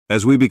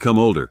As we become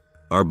older,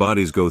 our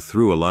bodies go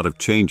through a lot of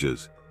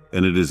changes,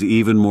 and it is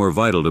even more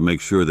vital to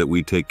make sure that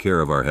we take care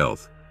of our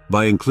health.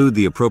 By include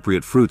the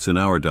appropriate fruits in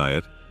our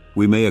diet,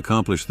 we may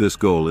accomplish this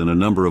goal in a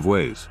number of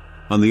ways.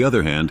 On the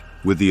other hand,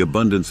 with the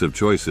abundance of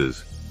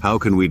choices, how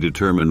can we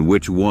determine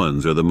which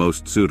ones are the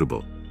most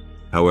suitable?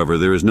 However,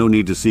 there is no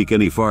need to seek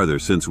any farther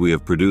since we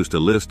have produced a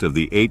list of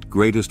the 8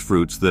 greatest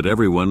fruits that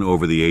everyone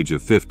over the age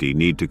of 50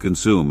 need to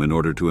consume in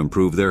order to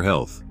improve their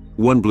health.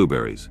 1.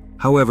 Blueberries.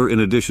 However, in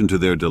addition to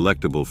their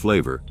delectable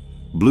flavor,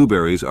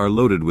 blueberries are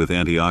loaded with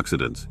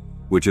antioxidants,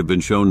 which have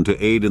been shown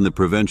to aid in the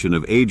prevention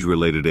of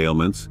age-related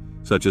ailments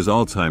such as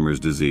Alzheimer's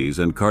disease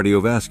and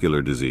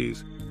cardiovascular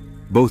disease.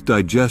 Both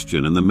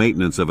digestion and the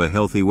maintenance of a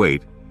healthy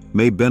weight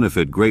may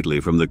benefit greatly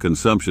from the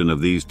consumption of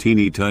these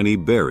teeny tiny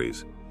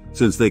berries,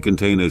 since they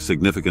contain a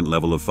significant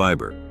level of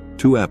fiber.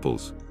 2.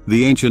 Apples.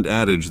 The ancient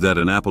adage that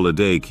an apple a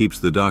day keeps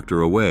the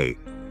doctor away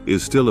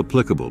is still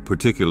applicable,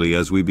 particularly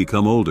as we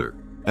become older.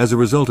 As a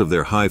result of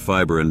their high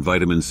fiber and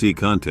vitamin C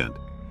content,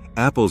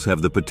 apples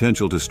have the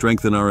potential to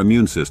strengthen our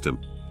immune system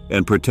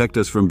and protect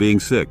us from being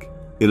sick.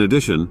 In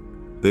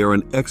addition, they are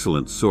an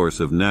excellent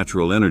source of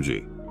natural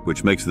energy,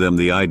 which makes them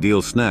the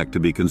ideal snack to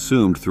be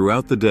consumed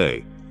throughout the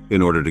day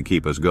in order to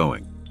keep us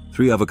going.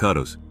 3.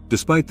 Avocados.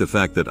 Despite the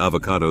fact that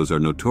avocados are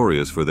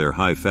notorious for their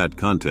high fat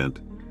content,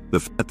 the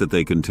fat that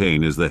they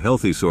contain is the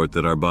healthy sort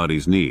that our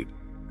bodies need.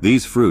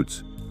 These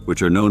fruits,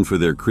 which are known for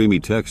their creamy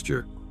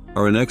texture,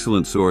 are an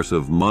excellent source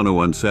of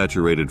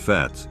monounsaturated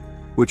fats,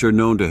 which are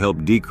known to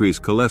help decrease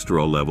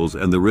cholesterol levels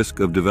and the risk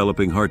of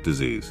developing heart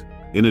disease.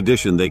 In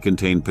addition, they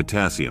contain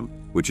potassium,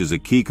 which is a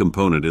key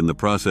component in the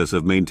process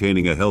of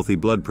maintaining a healthy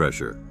blood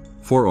pressure.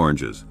 4.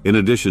 Oranges. In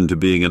addition to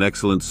being an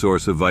excellent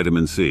source of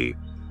vitamin C,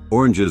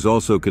 oranges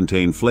also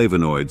contain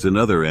flavonoids and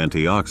other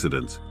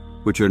antioxidants,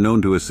 which are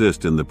known to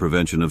assist in the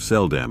prevention of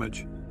cell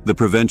damage. The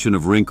prevention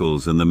of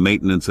wrinkles and the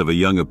maintenance of a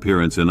young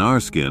appearance in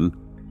our skin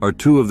are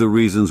 2 of the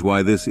reasons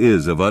why this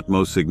is of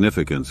utmost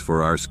significance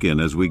for our skin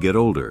as we get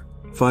older.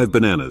 5.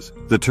 Bananas.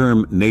 The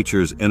term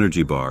nature's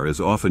energy bar is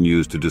often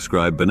used to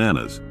describe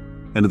bananas,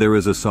 and there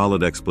is a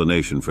solid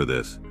explanation for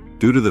this.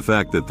 Due to the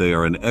fact that they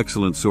are an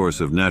excellent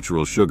source of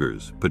natural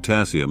sugars,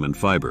 potassium, and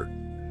fiber,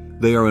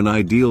 they are an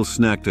ideal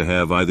snack to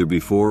have either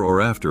before or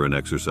after an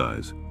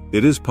exercise.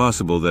 It is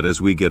possible that as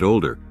we get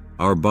older,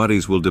 our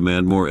bodies will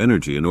demand more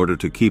energy in order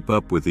to keep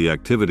up with the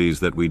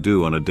activities that we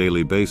do on a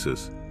daily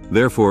basis.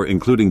 Therefore,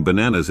 including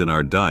bananas in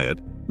our diet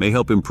may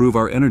help improve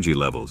our energy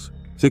levels.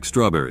 6.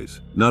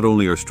 Strawberries. Not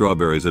only are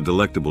strawberries a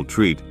delectable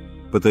treat,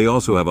 but they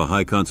also have a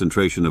high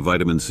concentration of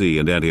vitamin C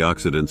and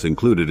antioxidants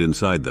included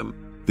inside them.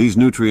 These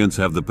nutrients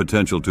have the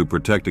potential to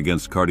protect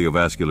against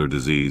cardiovascular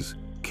disease,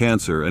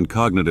 cancer, and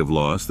cognitive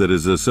loss that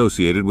is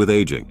associated with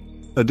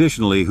aging.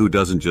 Additionally, who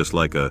doesn't just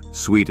like a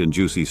sweet and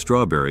juicy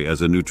strawberry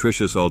as a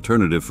nutritious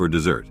alternative for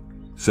dessert?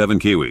 7.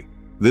 Kiwi.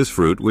 This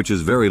fruit, which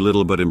is very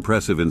little but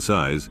impressive in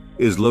size,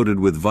 is loaded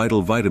with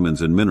vital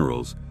vitamins and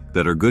minerals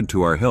that are good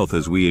to our health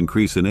as we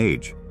increase in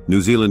age.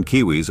 New Zealand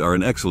kiwis are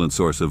an excellent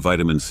source of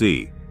vitamin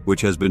C,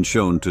 which has been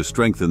shown to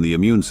strengthen the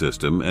immune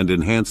system and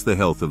enhance the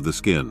health of the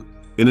skin.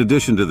 In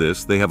addition to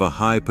this, they have a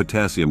high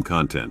potassium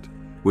content,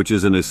 which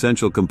is an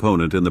essential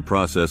component in the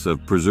process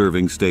of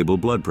preserving stable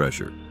blood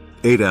pressure.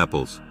 8.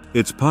 Apples.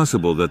 It's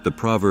possible that the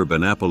proverb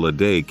 "an apple a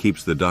day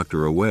keeps the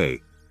doctor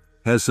away"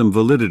 has some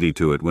validity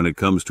to it when it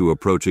comes to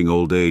approaching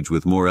old age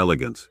with more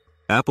elegance.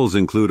 Apples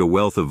include a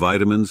wealth of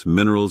vitamins,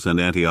 minerals, and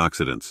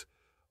antioxidants,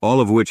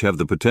 all of which have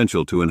the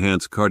potential to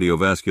enhance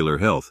cardiovascular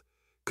health,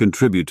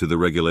 contribute to the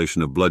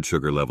regulation of blood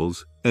sugar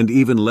levels, and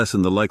even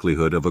lessen the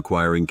likelihood of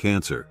acquiring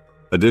cancer.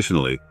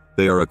 Additionally,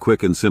 they are a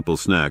quick and simple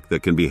snack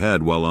that can be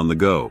had while on the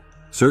go.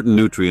 Certain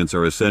nutrients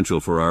are essential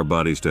for our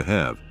bodies to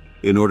have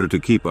in order to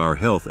keep our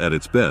health at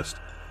its best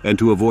and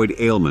to avoid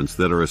ailments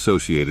that are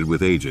associated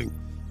with aging.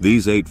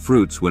 These 8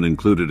 fruits, when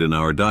included in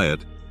our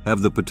diet,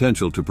 have the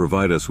potential to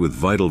provide us with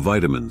vital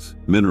vitamins,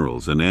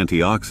 minerals, and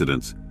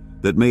antioxidants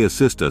that may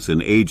assist us in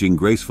aging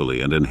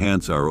gracefully and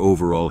enhance our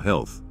overall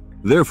health.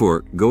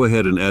 Therefore, go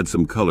ahead and add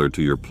some color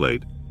to your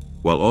plate,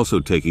 while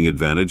also taking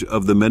advantage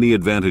of the many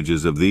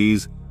advantages of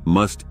these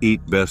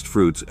must-eat best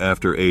fruits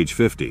after age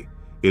 50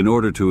 in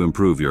order to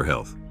improve your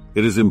health.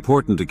 It is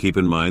important to keep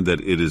in mind that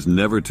it is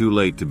never too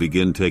late to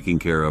begin taking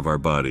care of our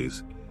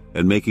bodies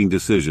and making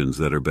decisions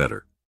that are better.